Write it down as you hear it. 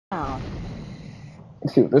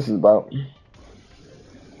Let's see what this is about.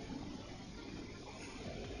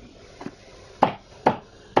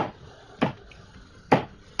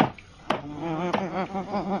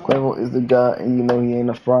 Quavo is the guy, and you know he ain't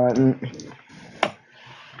a fraud.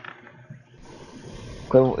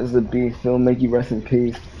 Quavo is the beast. He'll make you rest in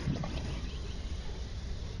peace.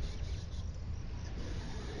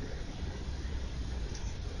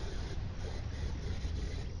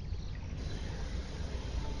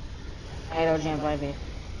 Hey, don't jump by me.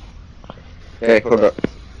 Hey, hold up.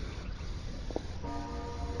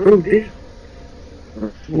 Bro, this.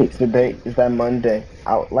 Today is that Monday,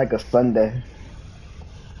 out like a Sunday.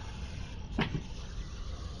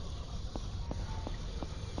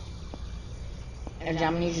 And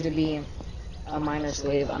I'm gonna need you to be a minor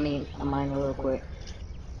slave. I mean, a minor real quick.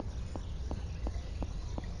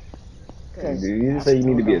 Did Cause you I just say you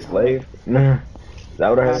need to still be a don't have it. slave? Nah. Is that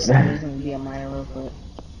what I I still need heard? him to be a minor real quick.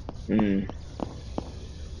 Hmm.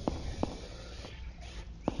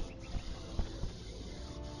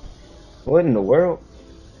 What in the world?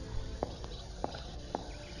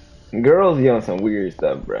 Girls, you on some weird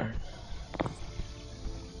stuff, bruh.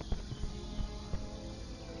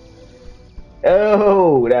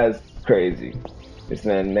 Oh, that's crazy. This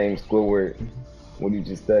man named Squidward. What you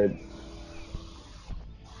just said.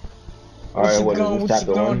 Alright, what is this,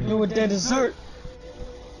 chapter one? do with that dessert?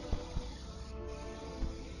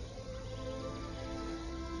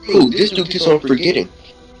 Bro, this dude keeps on forgetting.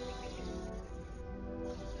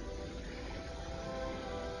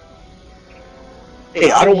 Hey,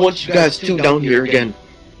 I don't want you guys two down here again.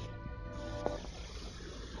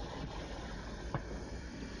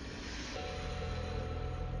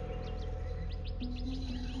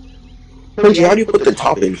 Reggie, how do you put the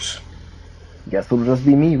toppings? Guess it'll just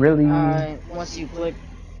be me, really. Once you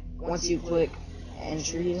click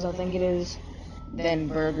entries, I think it is, then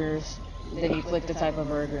burgers, then you click the type of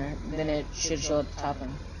burger, then it should show at the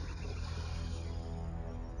topping.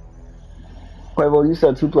 Quavo, you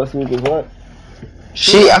said 2 plus meat is what?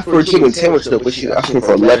 She asked for a chicken sandwich though, but she's asking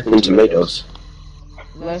for lettuce and tomatoes.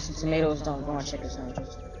 Lettuce and tomatoes don't go on chicken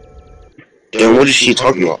sandwiches. Then what is she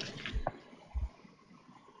talking about?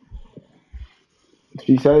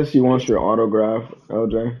 She says she wants your autograph,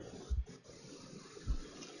 LJ.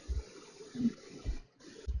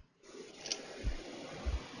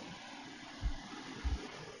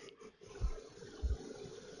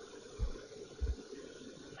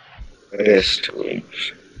 That's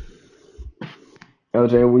strange.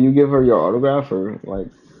 LJ, will you give her your autograph or like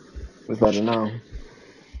is that a no?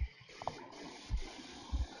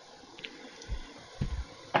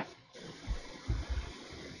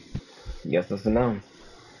 Yes, that's a no.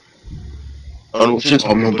 I don't know what you're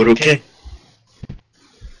talking about, but okay.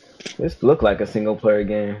 This look like a single player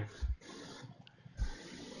game.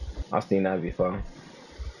 I've seen that before.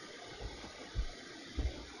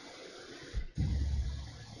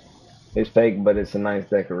 It's fake, but it's a nice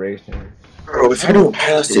decoration. Bro, if I don't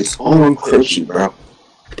pass, it's all on crunchy, bro.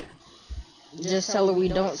 Just tell her we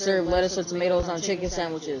don't serve lettuce or tomatoes on chicken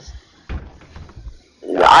sandwiches.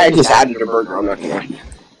 I just added a burger, I'm not gonna lie.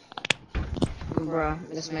 Bruh,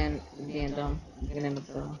 this man being dumb. Get in the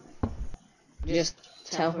film. Just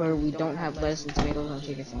tell her we don't have lettuce and tomatoes on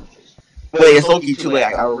chicken sandwiches. Wait, it's Loki too late.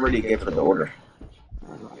 I already gave her the order.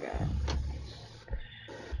 Oh my god.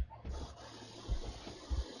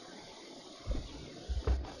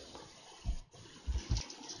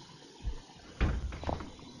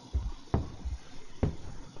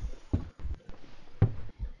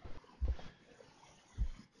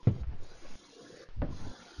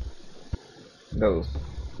 Those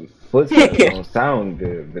footsteps don't sound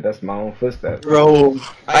good, but that's my own footsteps. Bro,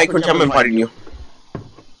 I could I'm inviting you.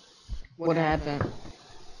 What happened?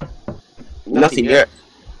 Nothing yet.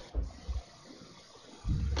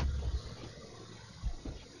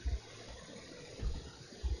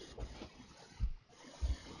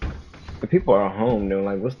 The people are home, they're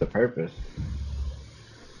like, what's the purpose?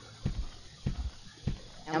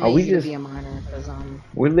 I'm Are we easy to just be a minor because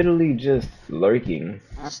we're literally just lurking.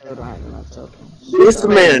 I still don't have enough tokens. This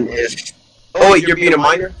man is. Oh wait, you're being a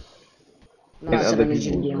minor? No, In I said other I need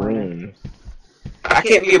you to people's be a minor. rooms. I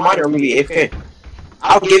can't be a minor, I'm gonna be AFK.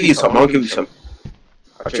 I'll give you some, I'll give you some.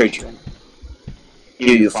 I'll trade you.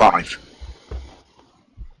 Give you 5.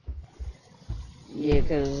 Yeah,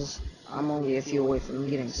 because I'm only a few away from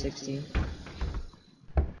getting 60.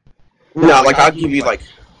 No, like I'll give you like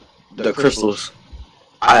the crystals.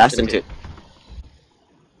 I sent it.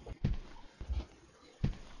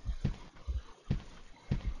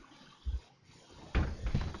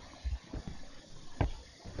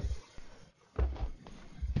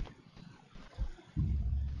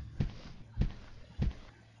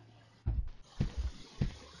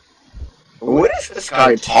 this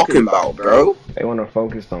guy talking about, bro? They want to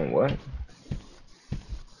focus on what?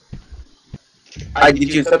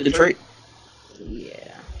 Did you accept the trade?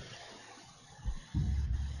 Yeah.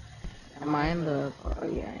 Am I in the? Oh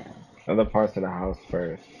yeah, I am. Other parts of the house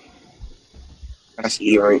first. That's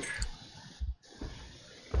earrings.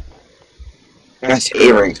 That's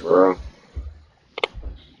earrings, bro.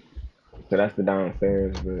 So that's the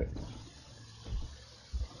downstairs, but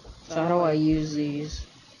So how do I use these?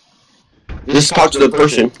 Just talk to the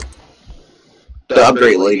person. The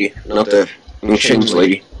upgrade lady, not the exchange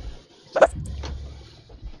lady.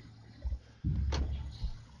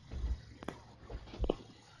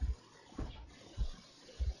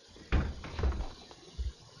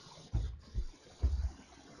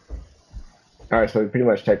 alright, so we pretty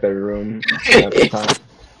much checked every room at the top.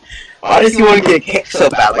 Why does he want to get kicked so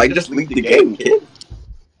bad? Like, just leave the game, kid.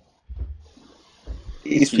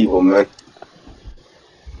 These people, man.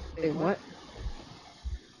 Wait, what?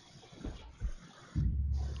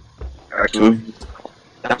 Actually,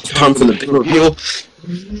 that's time for the big reveal.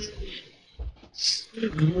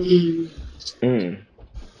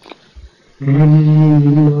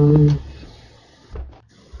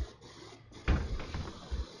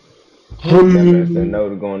 That said no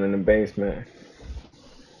to going in the basement.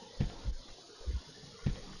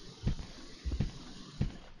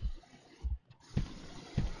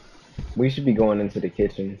 We should be going into the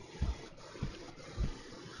kitchen.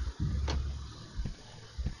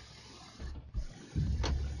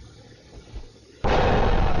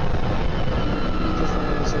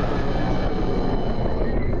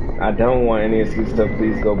 I don't want any excuse, so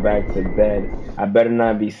please go back to bed. I better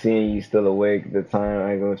not be seeing you still awake the time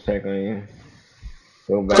I go check on you.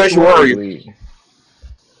 Go back to sleep.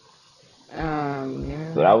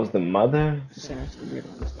 Yeah. So that was the mother? Sounds weird.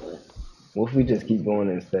 What if we just keep going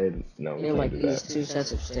instead? No, we They're can't like do these that. 2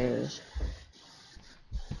 sets of stairs.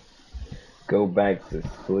 Go back to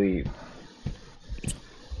sleep.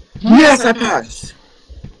 Yes, I passed.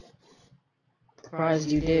 Surprised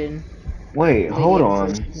you did. Wait, hold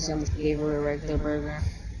on. Someone gave her a regular burger.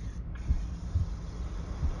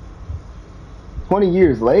 20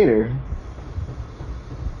 years later?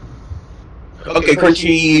 Okay,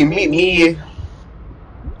 Crunchy, meet me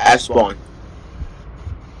at spawn.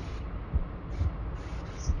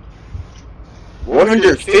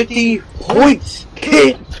 150 points,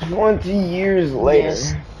 kid. 20 years later.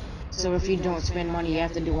 Yes. So if you don't spend money, you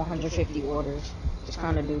have to do 150 orders. Just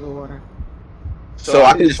kind of do the order. So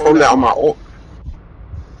I can just form that on my own.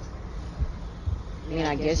 I mean,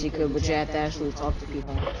 I guess you could, but you have to actually talk to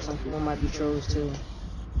people. Some people might be trolls too.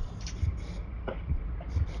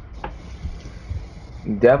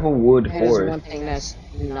 Devilwood That is Forest. one thing that's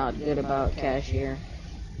not good about Cashier.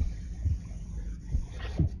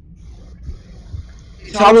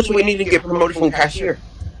 So how much do we need to get promoted from cashier?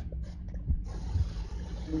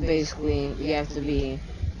 Basically, you have to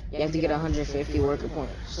get 150 worker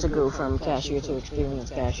points to go from cashier to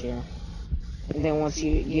experienced cashier. And then once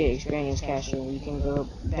you get experienced cashier, you can go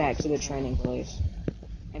back to the training place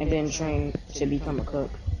and then train to become a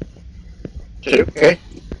cook. Okay.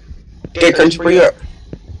 Okay, Crunchy, where you at?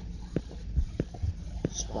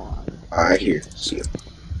 Spawn. Alright, here. See you.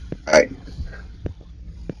 Alright.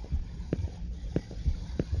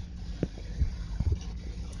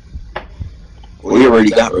 We already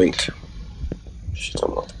got ranked. Shit,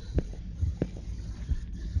 I'm up.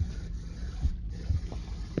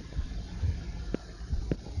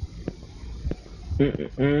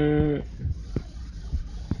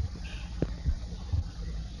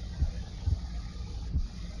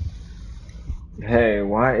 Hey,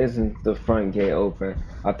 why isn't the front gate open?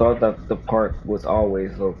 I thought that the park was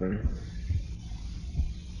always open.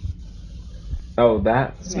 Oh,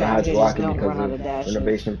 that's Yeah, how it's just blocking don't because run out of of dashes.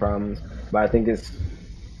 renovation problems. But I think it's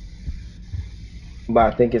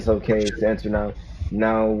okay to enter now.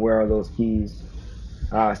 Now, where are those keys?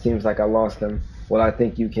 Seems like I lost them. Well, I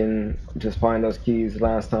think you can just find those keys.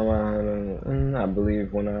 Last time I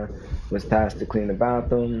believe when I was tasked to clean the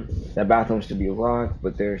bathroom, that bathroom should be locked,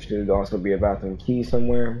 but there should also be a bathroom key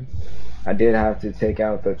somewhere. I did have to take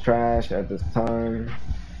out the trash at this time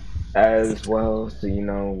as well, so you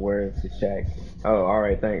know where to check. Oh,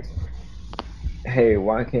 alright, thanks. Hey,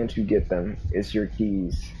 why can't you get them? It's your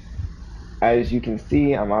keys. As you can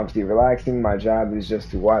see, I'm obviously relaxing. My job is just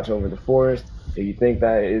to watch over the forest. If you think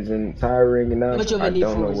that isn't tiring enough, Which of I the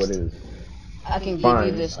don't know what forest? is. I can give Fine,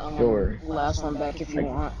 you this sure. last one back if you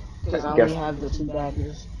want, because I guess- only have the 2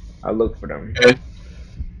 daggers. I'll look for them. Okay.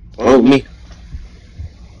 Oh, me.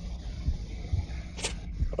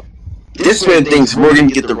 This man thinks we're gonna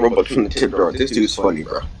get the Robux from the tip jar. This dude's funny,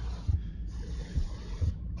 bro.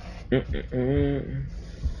 Mm-mm-mm.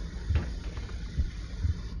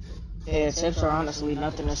 Yeah, tips are honestly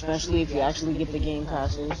nothing, especially if you actually get the game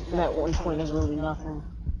passes. That 1 point is really nothing.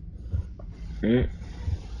 Mm.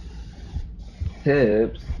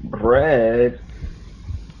 Tips, bread,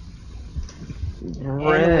 And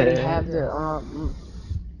bread.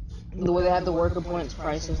 the way they have the worker points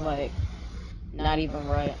price is like not even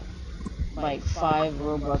right. Like 5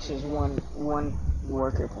 Robux is one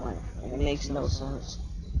worker point. It makes no sense.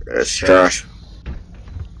 That's trash.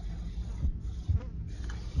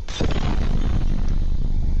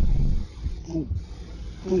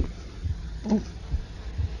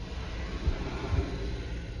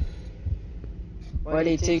 Why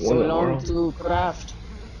they take What so in the long world? to craft?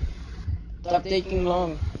 Stop taking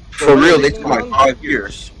long. For Stop real, they taking took like long. 5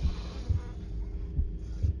 years.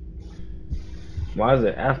 Why does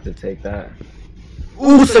it have to take that?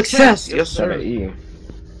 Ooh, success! Yes, Got an sir. E.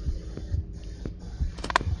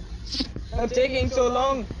 Stop taking so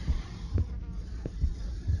long.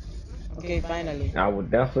 Okay, finally. I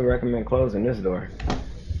would definitely recommend closing this door.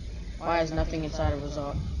 Why is nothing inside of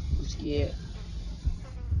resort? I'm scared.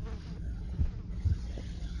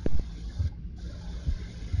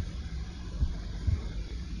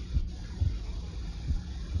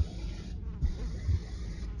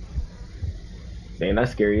 Dang,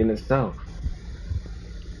 that's scary in itself.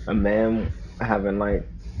 A man having like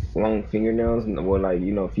long fingernails, well, like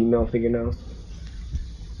female fingernails.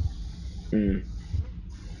 Mm.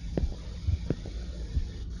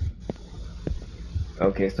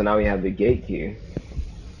 Okay, so now we have the gate key.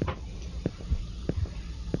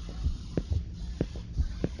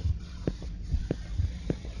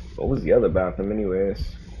 What was the other bathroom,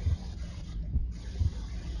 anyways?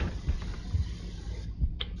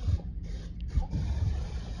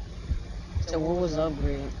 So what was the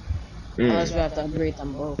upgrade? Unless we Mm. have to upgrade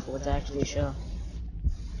them both for it to actually show.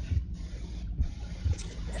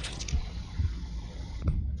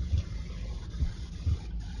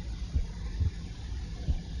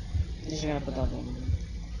 Just gonna put that one.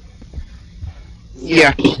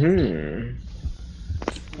 Yeah. Hmm.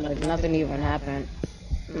 Like nothing even happened.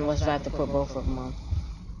 Unless I have to put both of them on.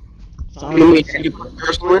 So I'm You gonna mean put you put the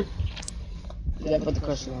crystal in? yeah, put the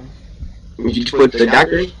crystal on. You just put the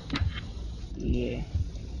doctor in? Yeah.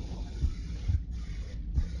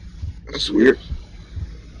 That's weird.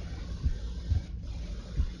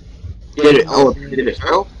 Did it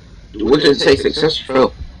fail? What did it say? Success or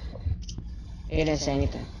fail? It didn't say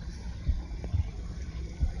anything.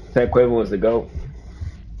 Ted Quavo was the goat.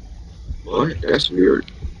 What? That's weird.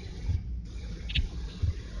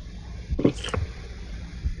 Can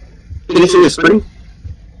you see the screen?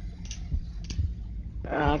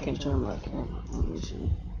 I can turn my camera. Let me see.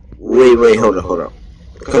 Wait, hold on.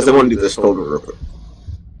 Because I want to do this photo real quick.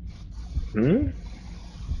 Hmm.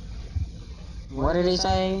 What did he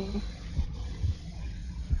say?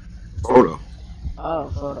 Photo. Oh,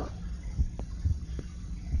 photo.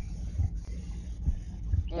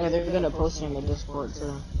 Yeah, they're gonna post it in the Discord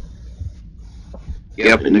too.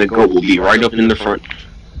 Yep, and the goat will be right up in the front.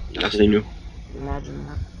 That's they knew. Imagine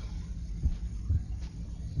that.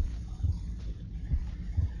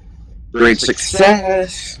 Great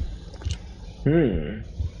success. Hmm.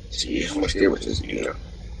 See how much damage is it,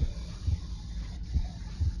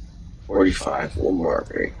 45, one more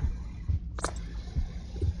upgrade.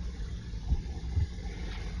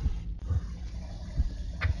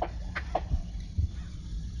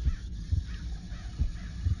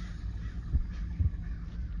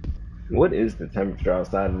 What is the temperature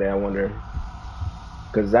outside today? I wonder.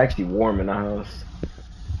 Because it's actually warm in the house.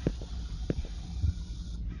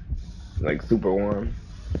 Like super warm.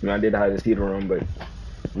 I mean, I did have this heater on, but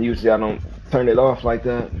usually I don't turn it off like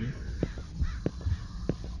that.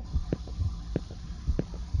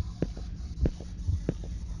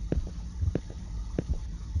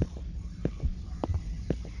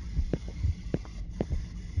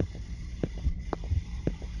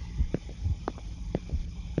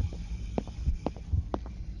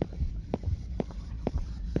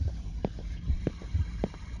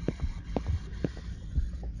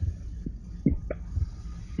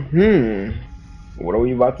 Hmm. What are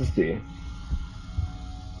we about to see?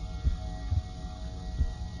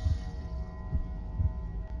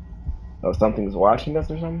 Oh, something's watching us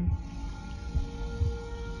or something?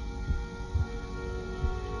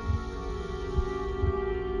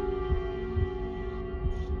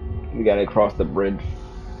 We gotta cross the bridge.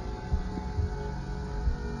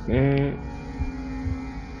 Hmm.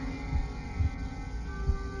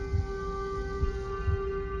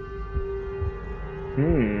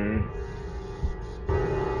 Hmm.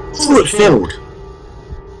 Oh, it failed.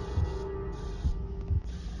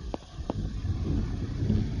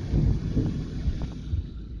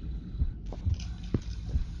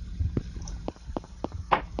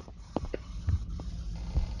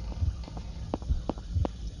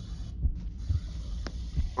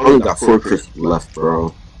 only got 4 crystals left,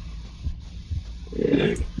 bro.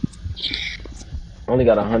 Yeah. Only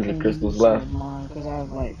got I 100 can give you crystals some left. of mine because I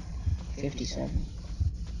have like 57.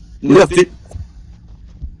 You have 50,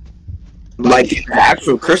 like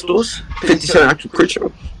actual crystals? 57 actual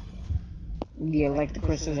crystals? Yeah, like the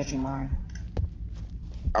crystals that you mine.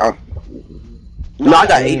 Uh, no, I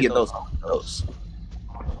got 80 of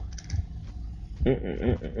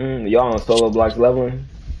Mm, those. Y'all on solo blocks leveling?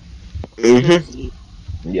 Mm-hmm.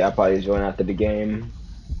 Yeah, I probably join after the game.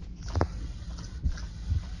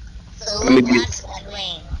 Let me be.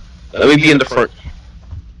 Let me be in the front.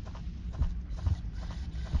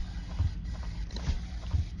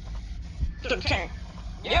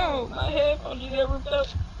 Yo, my headphones just got ripped up.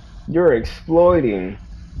 You're exploiting.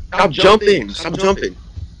 Stop jumping! Stop jumping!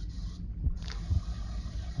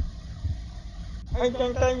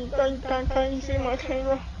 Can you see my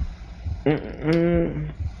camera?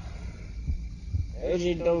 Mm-mm.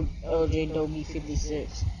 LJ Dobie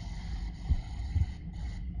 56.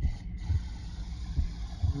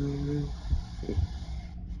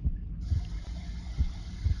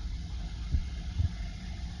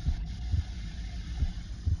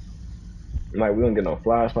 Like, we don't get no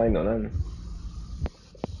flashlight, no nothing.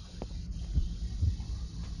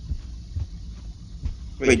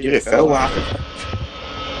 Wait, did it fell? What happened?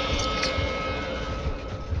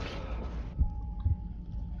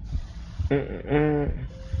 Mm-mm.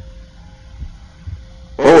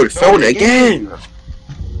 Oh, it fell again!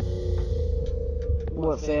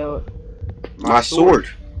 What failed? My sword.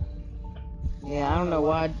 Yeah, I don't know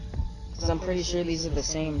why. Cause I'm pretty sure these are the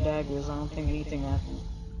same daggers. I don't think anything happened.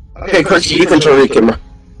 Okay, Crunchy, you control the camera.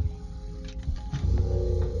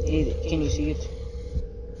 Can you see it?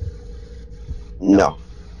 No.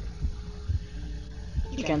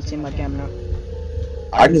 You can't see my camera.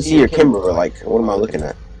 I can see your camera, but like, what am I looking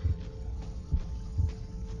at?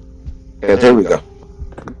 Yeah, there we go.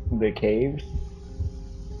 The caves.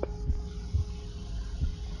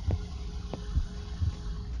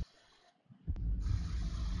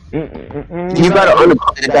 You gotta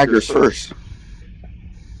unlock the daggers first.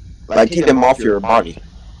 Like, take them off your body.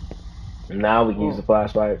 Now we can use the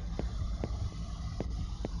flashlight.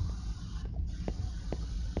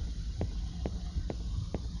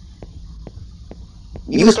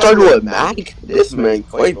 You started with mag? This man,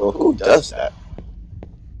 Quavo, who does that?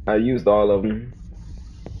 I used all of them.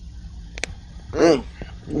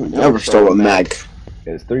 Never start with mag.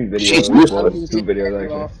 It's 3 She's videos. useless. Well, it's 2 videos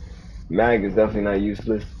actually. Mag is definitely not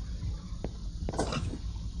useless.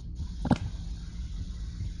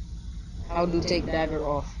 How do take dagger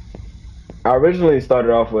off? I originally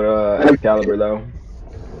started off with Excalibur though.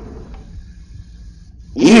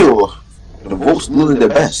 Ew. The Volt's literally the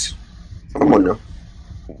best. Come on now.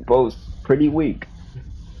 Both pretty weak.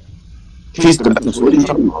 She's the best. What are you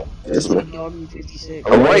talking about? This man. Doggy 56.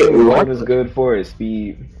 What is good for is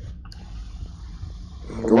speed.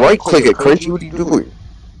 Right click it, Crunchy. What are you doing?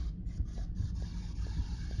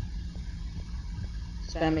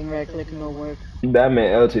 Spamming right click no work. That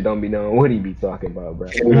man Elche don't be knowing what he be talking about, bro.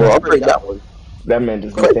 We'll upgrade that one. That man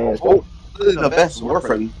just be saying stuff. The best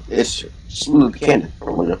Warframe is Slew the Cannon.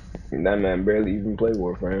 That man barely even play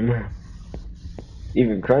Warframe.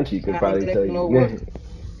 Even Crunchy could probably tell No you. work.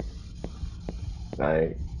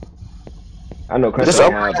 Like, I know Crunchy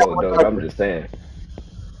ain't have vote though, but I'm just saying.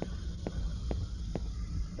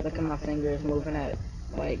 Look at my fingers moving at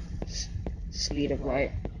like speed of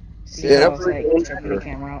light. See Yeah, how it's like tripping the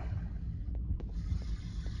camera out.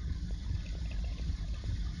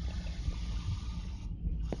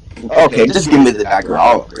 Okay, just give me the dagger.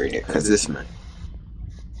 I'll upgrade it, cause this man.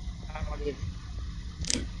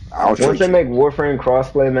 Once they make Warframe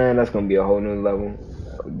crossplay, man, that's gonna be a whole new level.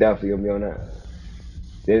 Definitely gonna be on that.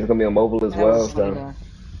 There's gonna be on mobile as well, so.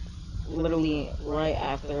 Literally right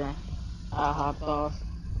after I hopped off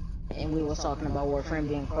and we was talking about Warframe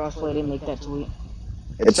being crossplay, they make that tweet.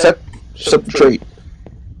 Except the trade.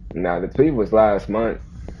 Nah, the tweet was last month.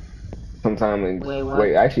 Sometime in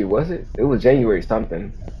Wait, actually was it? It was January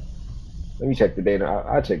something. Let me check the date.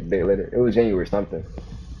 I'll check the date later. It was January something.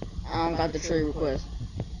 I don't got the trade request.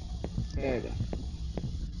 There you go.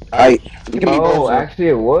 Oh, actually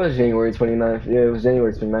it was January 29th. Yeah, it was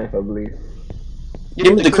January 29th, I believe.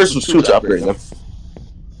 Give me the crystals too to upgrade them.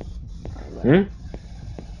 Hmm?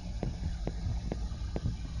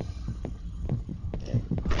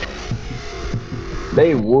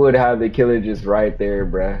 They would have the killer just right there,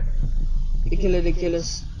 bruh. The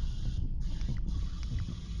killers.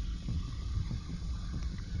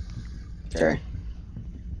 Okay.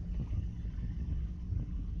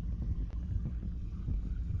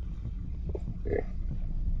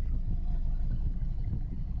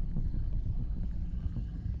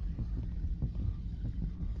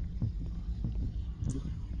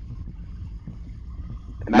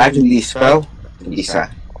 Imagine these fell and decide.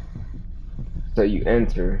 So you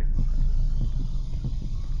enter,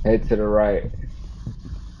 head to the right,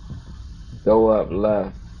 go up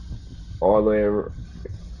left, all the way.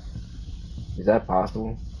 Is that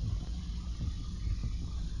possible?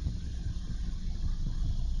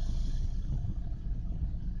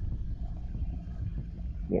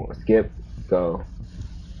 Well, skip, go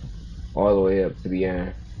all the way up to the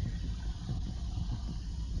end.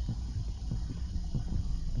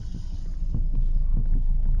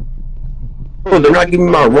 Oh, they're not giving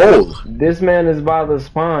me my roll. This man is by the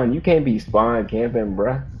spawn. You can't be spawn camping,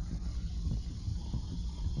 bruh.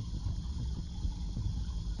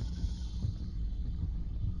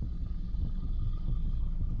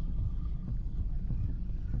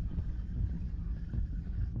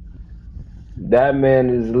 That man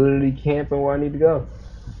is literally camping where I need to go.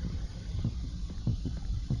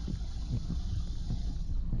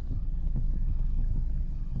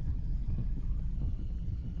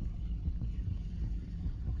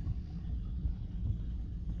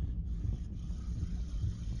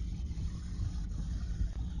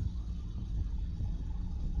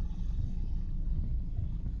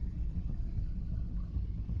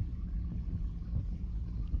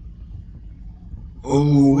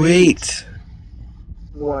 Oh, wait.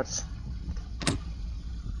 What?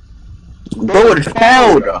 Bro, it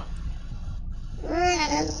failed.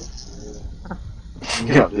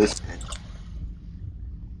 Yeah, this.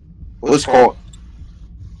 What's called?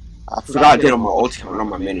 I forgot I did on my old account, not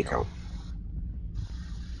my main account.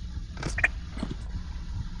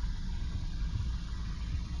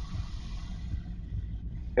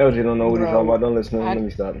 LJ don't know what he's Bro, talking about. Don't listen to him. I- Let me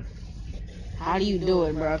stop. How do you do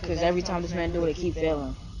it, bro? Because every time this man do it, it keep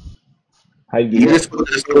failing. How you You do just what? put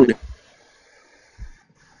this through.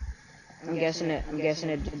 I'm guessing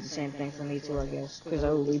it did the same thing for me too. I guess because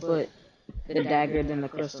we put the dagger then the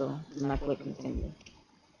crystal, and I click continue.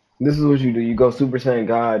 This is what you do. You go Super Saiyan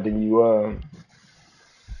God, then you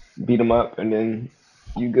beat him up, and then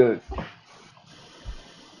you good.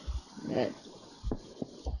 That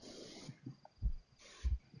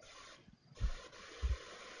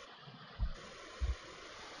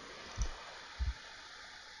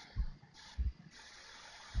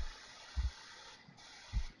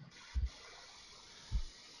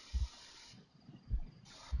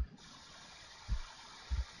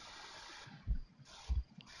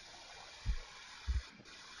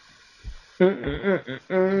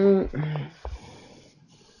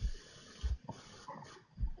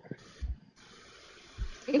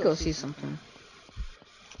you go see something.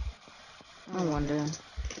 I wonder.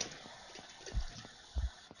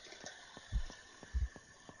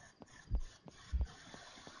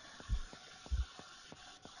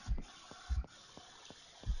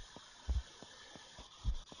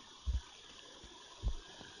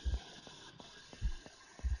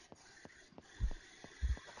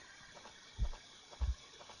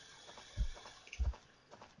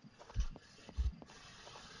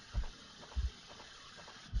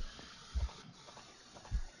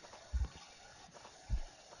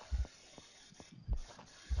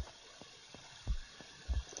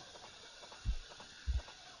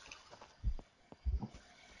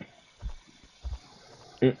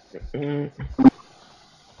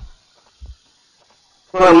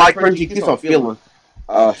 Well, like Crunchy keeps on feeling.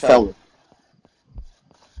 Felon.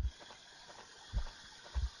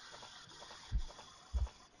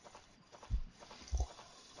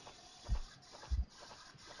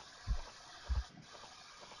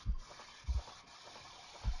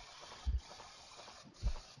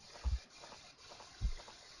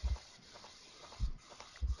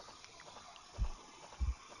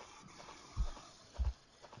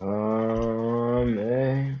 Oh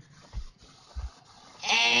man.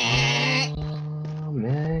 Oh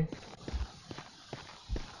man.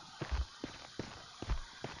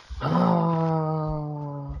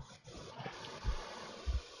 Oh.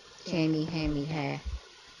 Hammy, hammy, ha.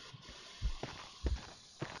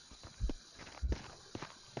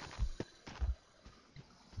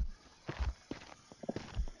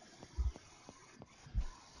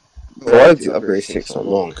 Why do upgrades take so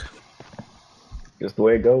long? Just the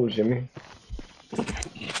way it goes, Jimmy.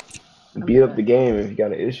 Beat up the game if you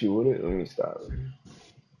got an issue with it. Let me stop.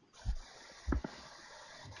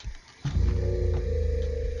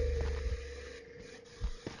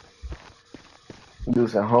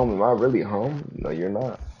 Dude's at home. Am I really home? No, you're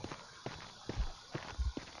not.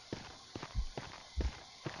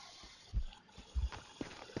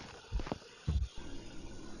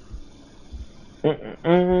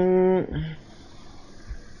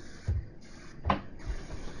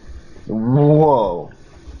 Whoa.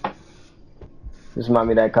 This remind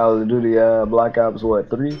me of that Call of Duty Black Ops what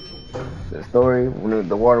 3? The story when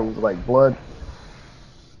the water was like blood,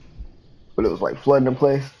 but it was like flooding in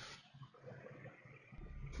place.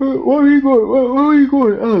 Where are you going? Where are you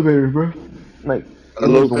going? Elevator, bro. Like A it was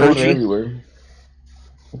little the water country. everywhere.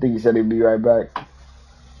 I think he said he'd be right back.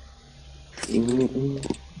 He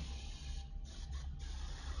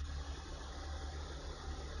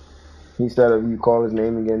said if you call his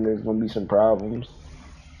name again, there's gonna be some problems.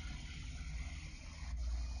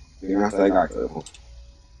 You're not that guy, Cable.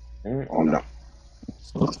 Mm. Oh no.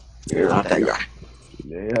 You're not that guy.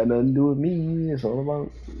 It had nothing to do with me. It's all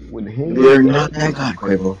about with him. You're not that guy,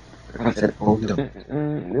 Quavo. I said, oh no.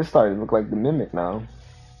 This starting to look like the mimic now.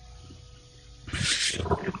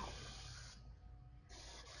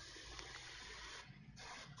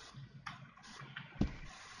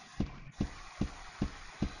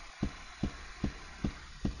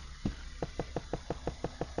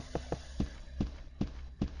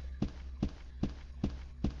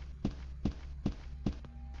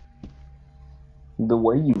 The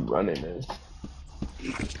way you running is.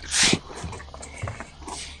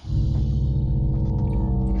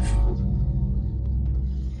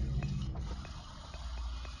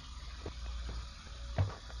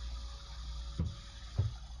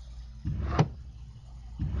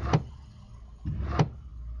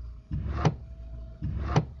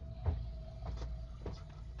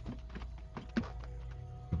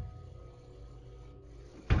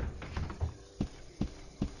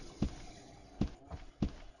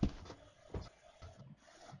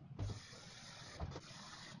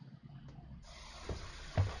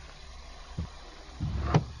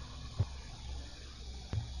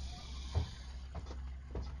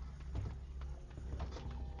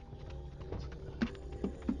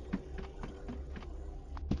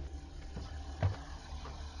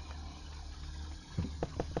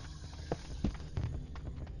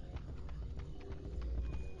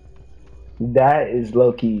 That is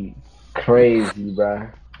low key crazy,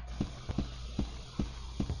 bruh.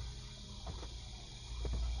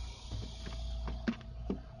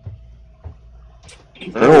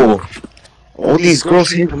 No. All these girls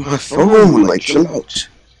hitting my phone. Like, chill out.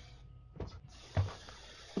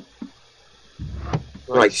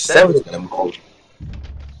 Like 7 of them called.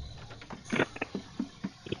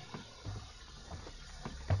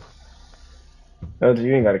 No,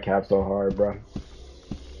 you ain't got to cap so hard, bruh.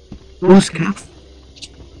 Who's Cap?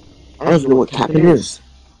 I don't even know what Captain is.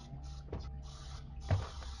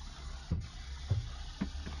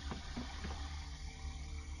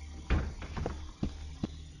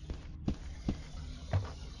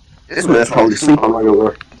 This man's probably asleep on my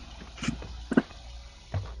door.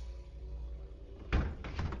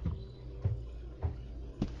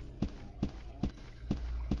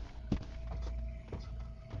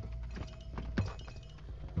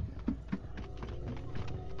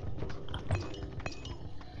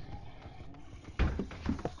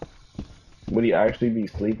 Would he actually be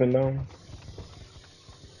sleeping though?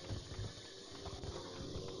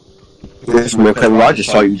 This man, cause Roger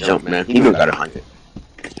saw you jump, man. He don't gotta hide it.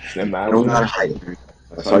 Imagine. Don't gotta hide it.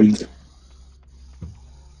 That's all you do.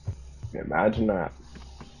 Imagine that.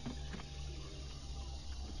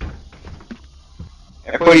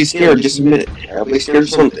 Everybody's scared. Just admit it. Everybody's scared of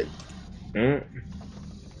something. Mm.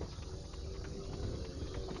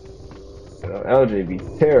 LJ be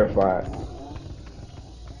terrified.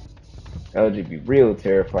 LJ be real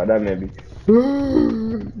terrified. That man be.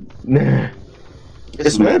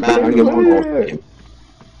 This man, I get more gold.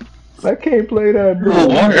 I can't play that, bro.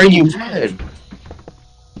 Why are you mad?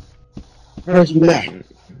 Why are you mad?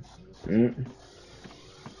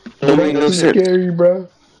 Don't make no sense. Scary, bro.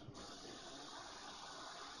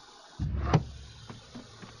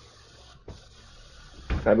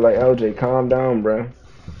 I'd be like, LJ, calm down, bro.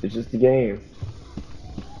 It's just a game.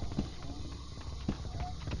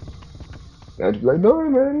 I'd be like, no,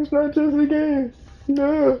 man, it's not just a game.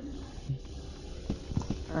 No.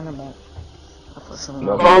 Turn it back. I'll put some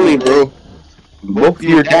No. Call me, bro. Both of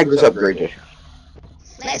your daggers upgraded.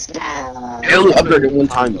 Let's go. They only upgraded one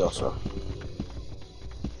time, though, so.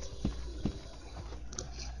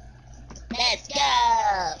 Let's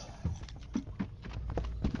go.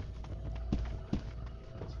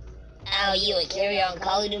 Oh, you would carry on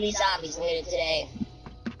Call of Duty Zombies later today.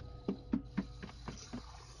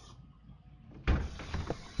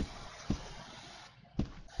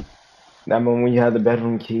 That moment when you have the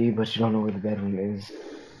bedroom key, but you don't know where the bedroom is.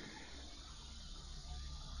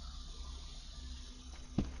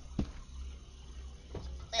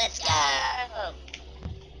 Let's go.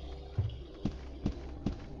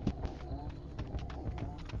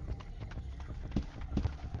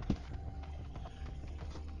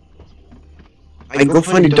 I go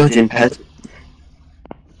find a dungeon, pet.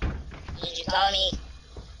 Did you call me?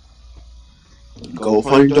 Go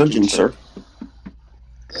find a dungeon, sir.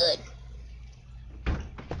 Good.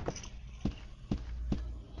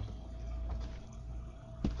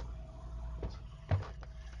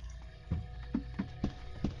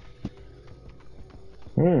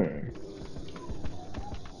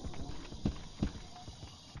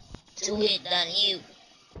 Two hit done you.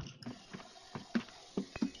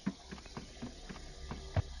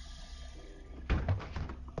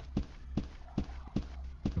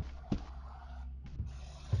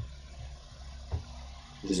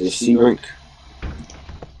 This is a C rank.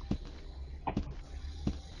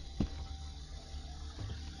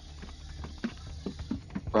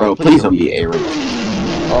 Bro, please don't be A rank.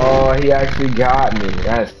 Oh, he actually got me.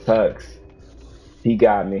 That sucks. He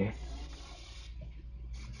got me.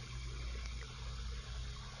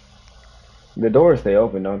 The doors stay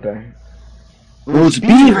open, don't they? Bro, it's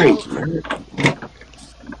B rank.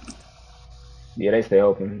 Yeah, they stay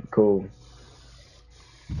open. Cool.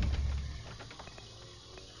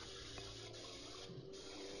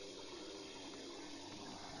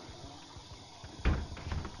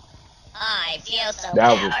 I feel so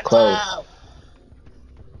That was close. powerful.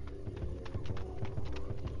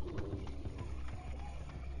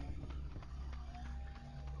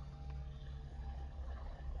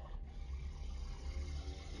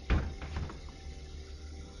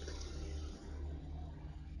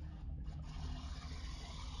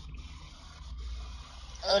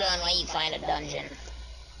 Hold on while you find a dungeon.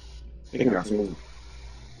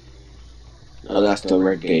 Oh, that's the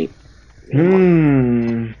red gate.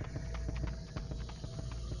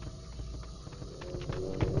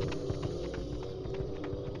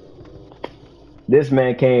 This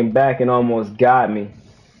man came back and almost got me.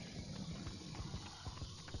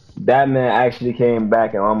 That man actually came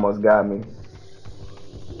back and almost got me.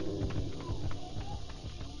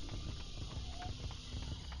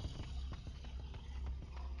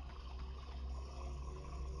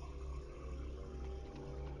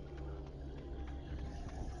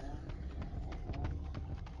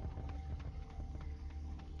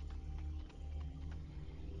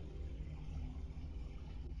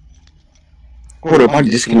 Hold up, I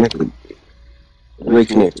disconnected.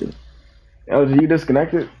 Reconnected. LG, you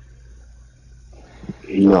disconnected?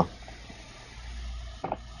 No.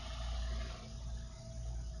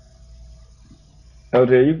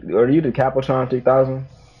 LG, are you the Capitron 3000?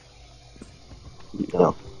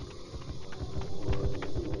 No.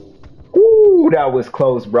 Ooh, that was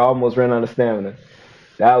close, bro. Almost ran out of stamina.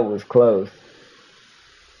 That was close.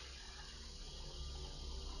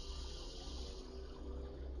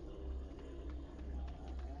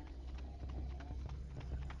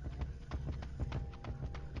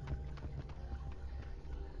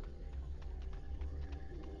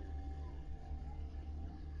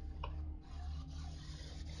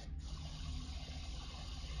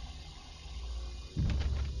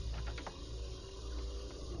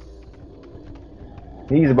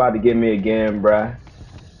 He's about to get me again, bruh.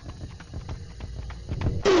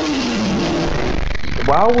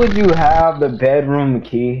 Why would you have the bedroom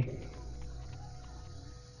key?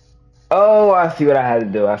 Oh, I see what I had to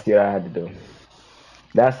do. I see what I had to do.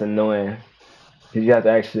 That's annoying. Because you have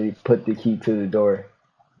to actually put the key to the door.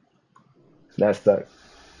 That sucks.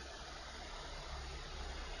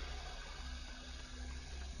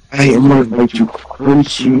 Hey, I'm gonna invite you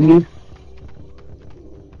crunchy.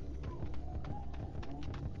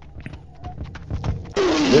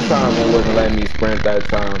 This time it wasn't letting me sprint that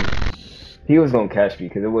time. He was gonna catch me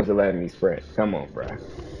because it wasn't letting me sprint. Come on, bruh.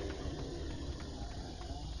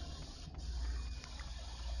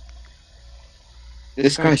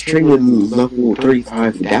 This guy's training level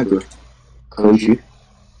 35 dagger. Crunchy.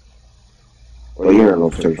 Well, you're not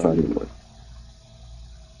level 35 anymore.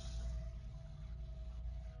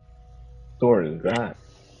 Sword is that?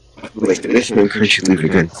 Wait, this man Crunchy leave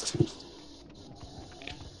again.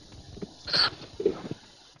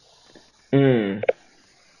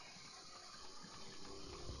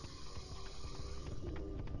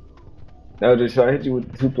 Now, should I hit you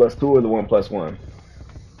with 2+2 or the 1+1?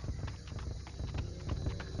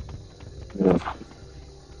 No.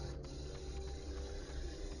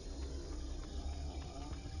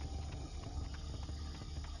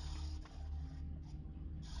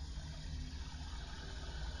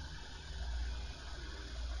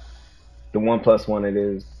 The 1+1 it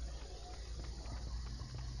is.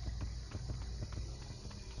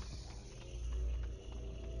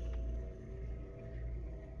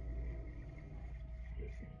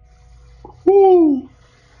 Woo!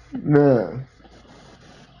 Man.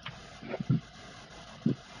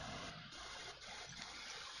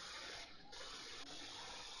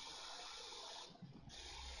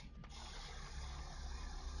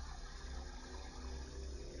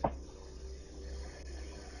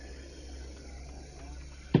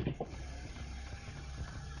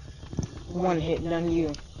 One hit, done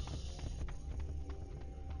you.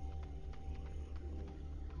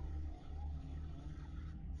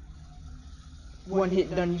 One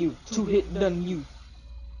hit, done you. Two hit, done you.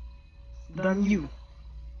 Done you.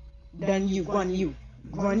 Done you, one you.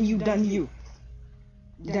 One you, done you.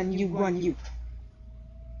 Done you, one you.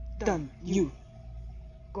 Done you.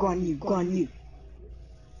 Gone you, gone you.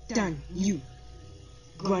 Done you.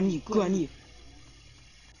 Gone you, gone you.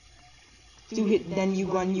 Two hit, then you,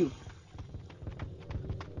 gone you.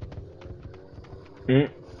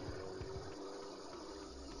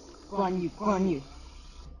 Gone you, gone you.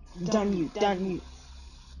 Done you, done you.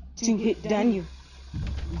 Two hit, done you.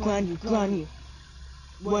 Gone you, gone you.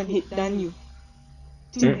 One hit, done you.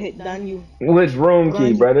 Two hit, done you. Which room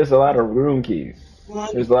key, bro? There's a lot of room keys.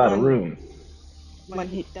 There's a lot of rooms. One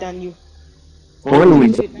hit, done you.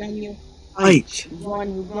 One Two hit, done you. invite.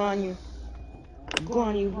 Gone you, gone you.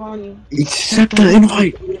 Gone you, gone you. Accept the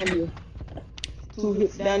invite. Done you. Two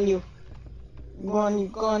hit, done you. Gone you,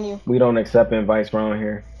 gone you. We don't accept invites around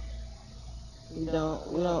here. We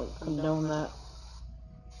don't condone that.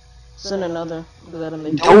 Send another. Let him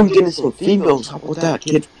make Don't get into some females. How about that,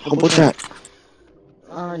 kid? How about that?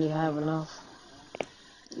 I already have enough.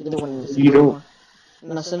 You don't want to You don't.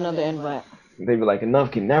 Now send another invite. They be like,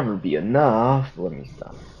 enough can never be enough. Let me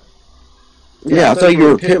stop. Yeah, I thought you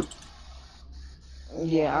were a pimp.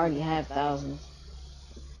 Yeah, I already have thousands.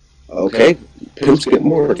 Okay, pimps get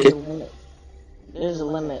more, kid. There's a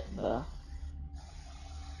limit, though.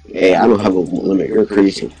 Hey, I don't have a limit. You're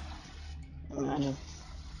crazy. Imagine.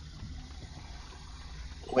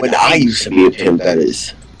 When I used to be a pimp, that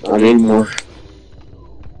is. Not anymore.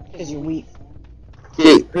 Because you're weak.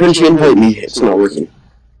 Hey, couldn't you invite me? It's not working.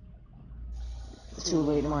 It's too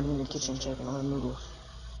late. I'm already in the kitchen checking on the noodles.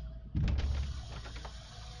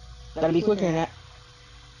 Gotta be quicker than that.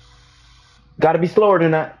 Gotta be slower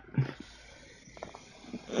than that.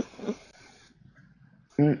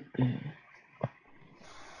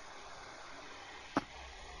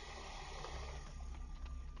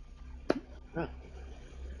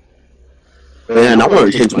 Man, I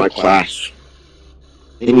want to change my class.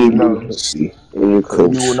 Any No. see, any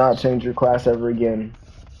coach. You will not change your class ever again.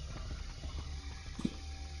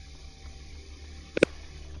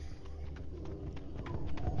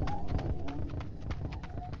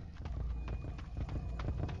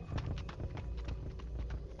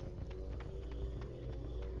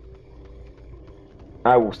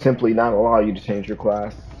 I will simply not allow you to change your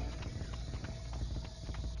class.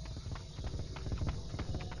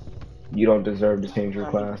 You don't deserve to change your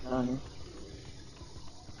class.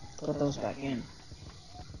 Put those back in.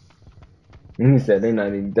 He said they're not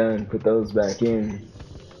even done. Put those back in.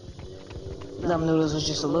 Them noodles was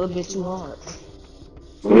just a little bit too hard.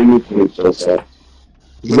 Let me put those up.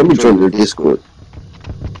 Let me join your Discord.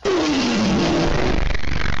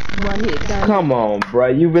 One hit, done. Come on,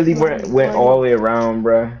 bruh. You really went all the way around,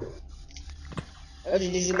 bruh.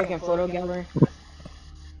 Did you look in photo gallery?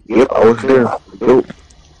 Yep, I was there. Go.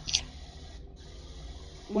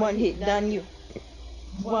 One hit, done you.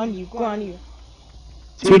 One you, gone you.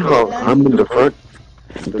 See how I'm in the front?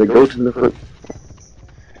 They go to the front.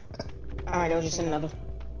 Alright, I'll just send another.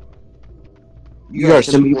 You got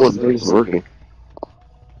some people on things working.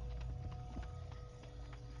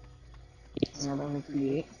 Now let me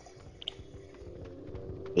create.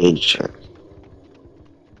 In check.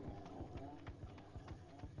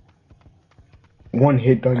 One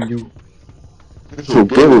hit on you. So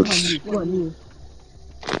builds. One you.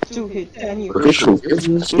 Two hit, done you. Official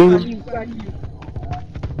business One game. you, gone you.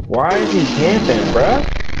 Why is he camping, bruh?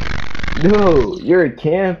 Dude, you're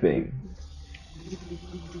camping.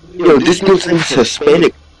 Yo, this dude's like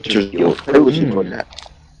Hispanic. Yo, why was he doing that?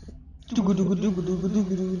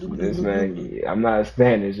 This man, I'm not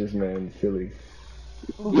Spanish. This man is silly.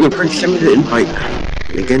 Yo, Prince, send me the invite.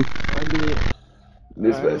 Again. I did.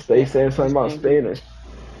 This man stay saying something about Spanish.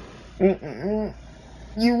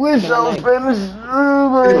 You wish I was Spanish.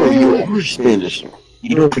 Yo, you are Spanish.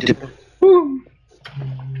 You know what to do.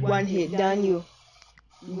 One hit, done you.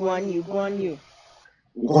 One you, gone you.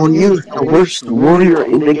 On you, the worst warrior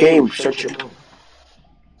in the game. Shut your mouth.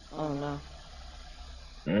 Oh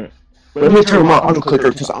no. Let me turn my auto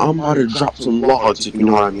clicker because I'm about to drop some logs, if you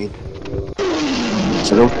know what I mean.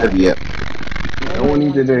 So don't have yet. I want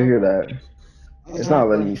you to hear that. It's not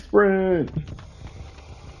letting me sprint.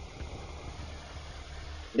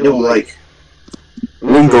 Yo, like, we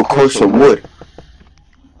can go close some wood.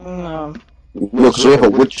 No. Look, because we have a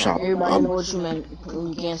wood shop. Everybody know what you meant.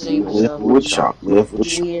 You can't save We have a yourself. wood shop. We have a wood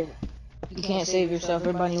shop. Weird. You can't save yourself.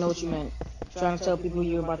 Everybody know what you meant. Trying to tell people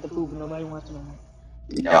you're about to poop and nobody wants to know.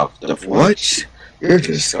 No, the what? You're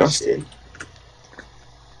disgusting.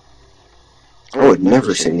 I would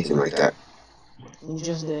never say anything like that. You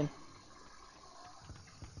just did.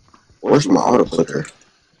 Where's my auto clicker?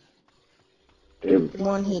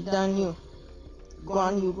 One hit done you.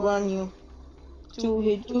 Guan you. Two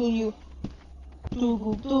hit to you.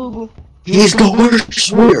 Tugu. He's the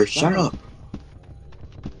worst warrior. Shut up.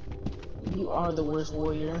 You are the worst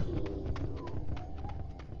warrior.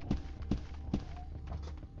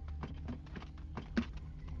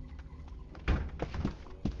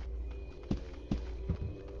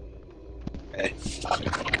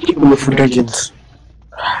 Keep moving for dungeons.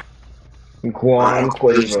 Quan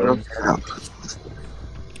Quavo.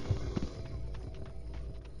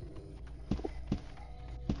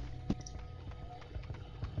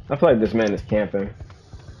 I feel like this man is camping.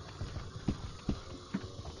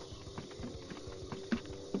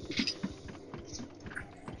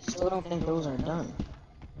 Still don't think those are done.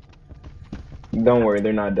 Don't worry,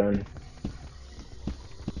 they're not done.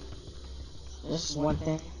 This is one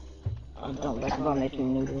thing I don't like about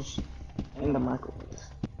making noodles in the microwave.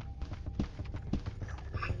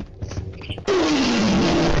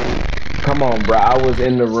 Come on, bro. I was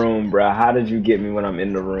in the room, bro. How did you get me when I'm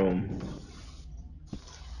in the room?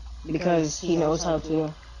 Because he knows how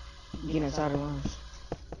to get inside of rooms.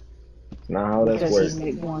 Not how this Because works.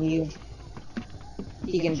 he's like on you.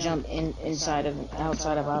 He can jump inside of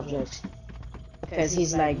outside of objects. Because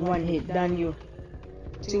he's like one hit done you.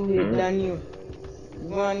 Two hit done you.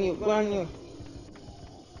 Guan you.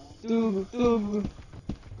 Tugu.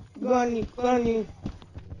 Guan you.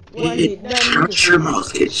 One hit done you. Shut your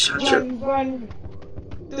mouth, kid. Shut your... Guan.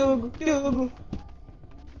 Tugu.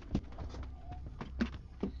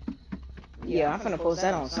 Yeah, I'm finna post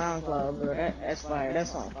that on SoundCloud, bro. That's fire.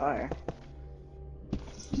 That's on fire.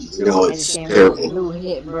 No, I it's just came up with a terrible. new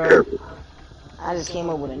hit, bro. Terrible. I just came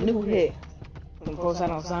up with a new hit. Can post that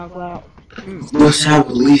on SoundCloud. You must have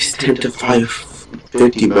at least 10 to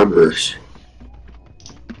 50 members.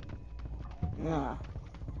 Nah.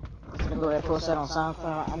 I'm gonna go ahead and post that on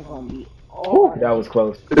SoundCloud. I'm gonna be Ooh, that was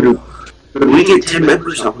close. Could we get 10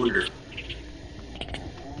 members? I wonder.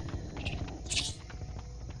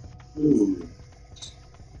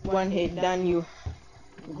 one hit done you.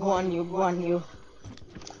 Guan you.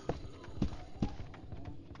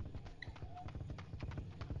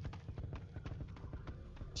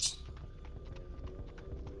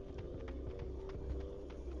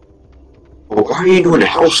 Well, why are you doing a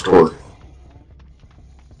house tour?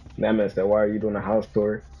 That man said, why are you doing a house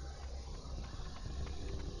tour?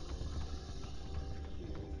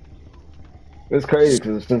 It's crazy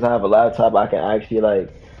because since I have a laptop, I can actually, like,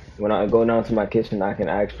 when I go down to my kitchen, I can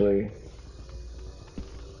actually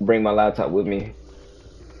bring my laptop with me.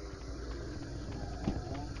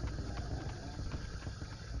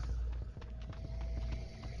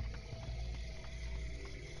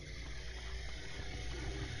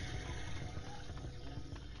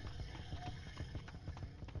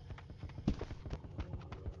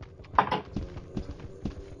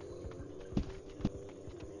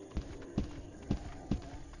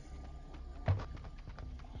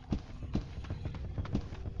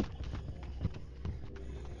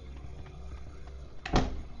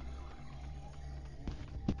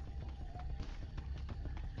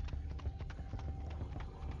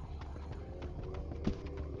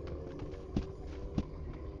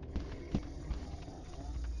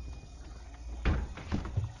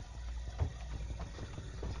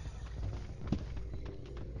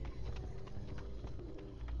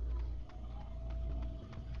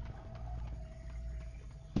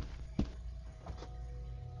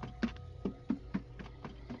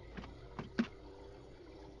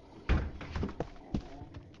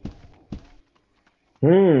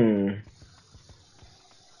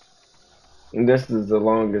 This is the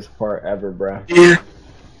longest part ever, bruh. Yeah.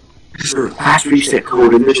 This is our last reset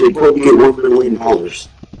code, and there's a goal to get $1 million.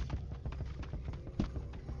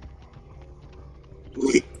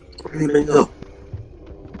 Wait, where did it go?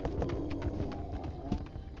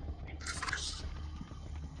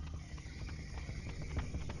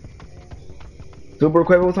 Super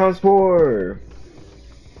Quavo times 4!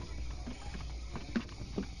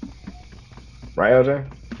 Right, LJ?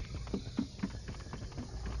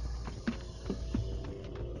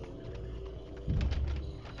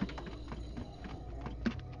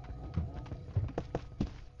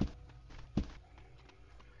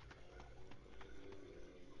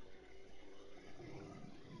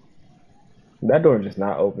 That door just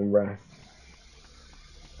not open, bruh.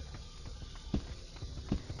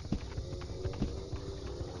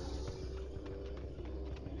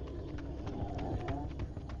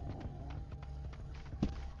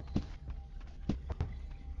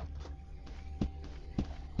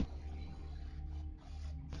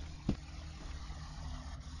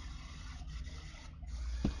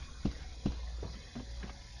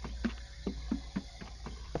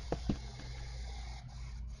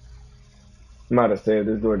 I'm about to say if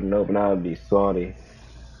this door didn't open, I would be salty.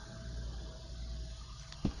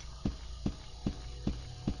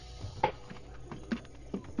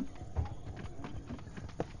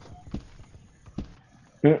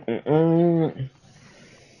 Mm-mm-mm.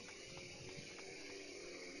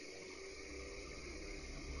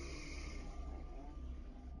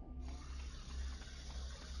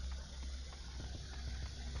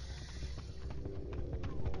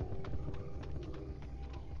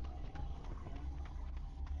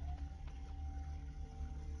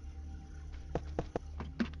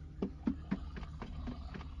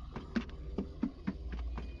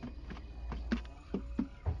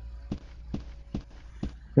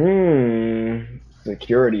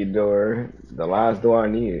 Security door. The last door I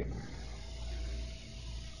needed.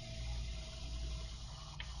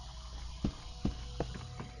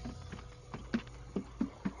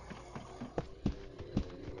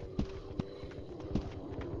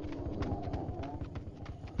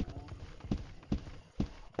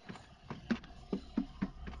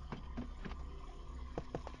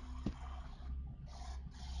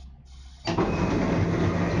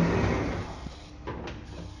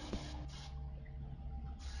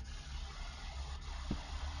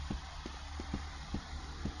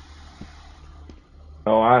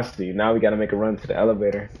 Oh, I see. Now we gotta make a run to the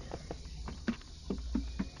elevator.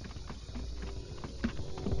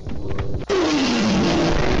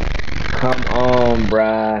 Come on,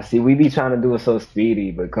 bruh. See, we be trying to do it so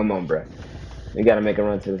speedy, but come on, bruh. We gotta make a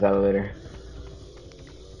run to this elevator.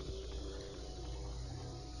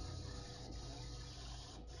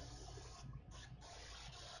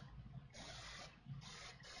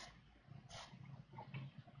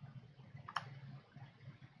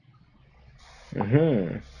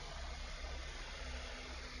 Mm-hmm.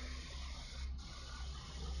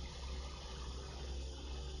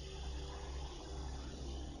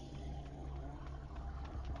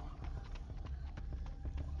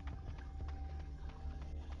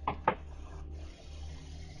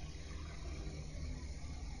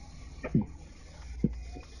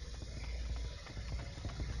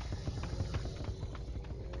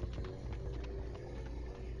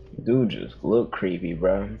 Dude just look creepy,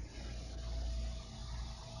 bruh.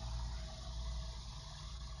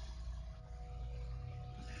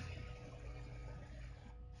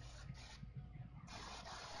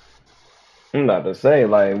 I'm about to say,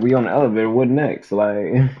 like, we on the elevator, what next?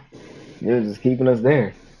 Like, you're just keeping us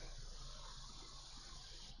there.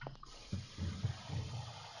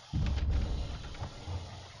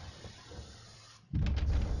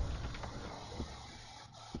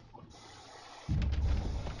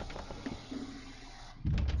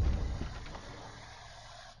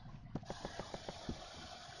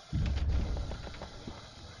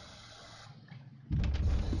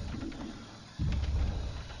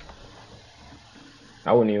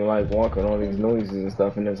 I wouldn't even like walking all these noises and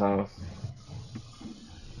stuff in this house.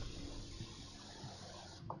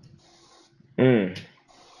 Mm.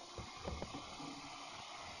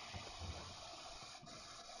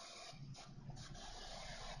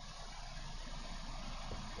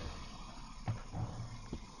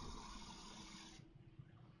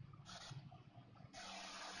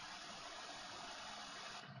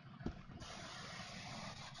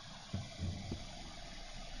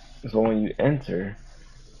 So when you enter,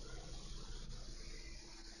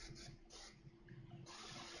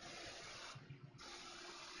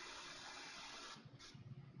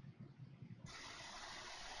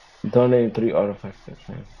 donate 3 artifacts.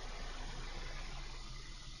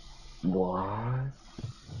 What?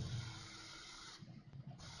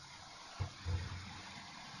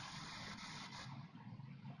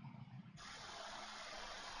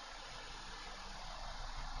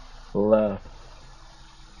 Left,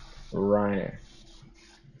 right.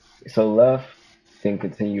 So left, then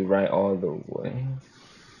continue right all the way.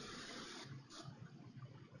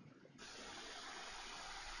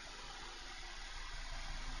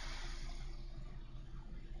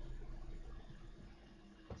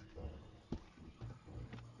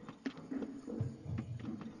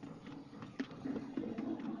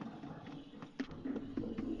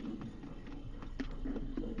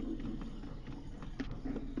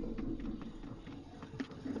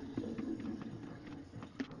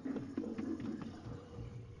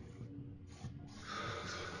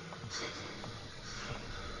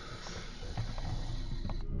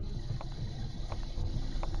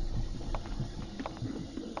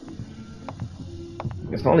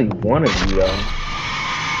 It's only one of you though.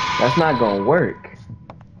 That's not gonna work.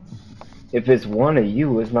 If it's one of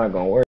you, it's not gonna work.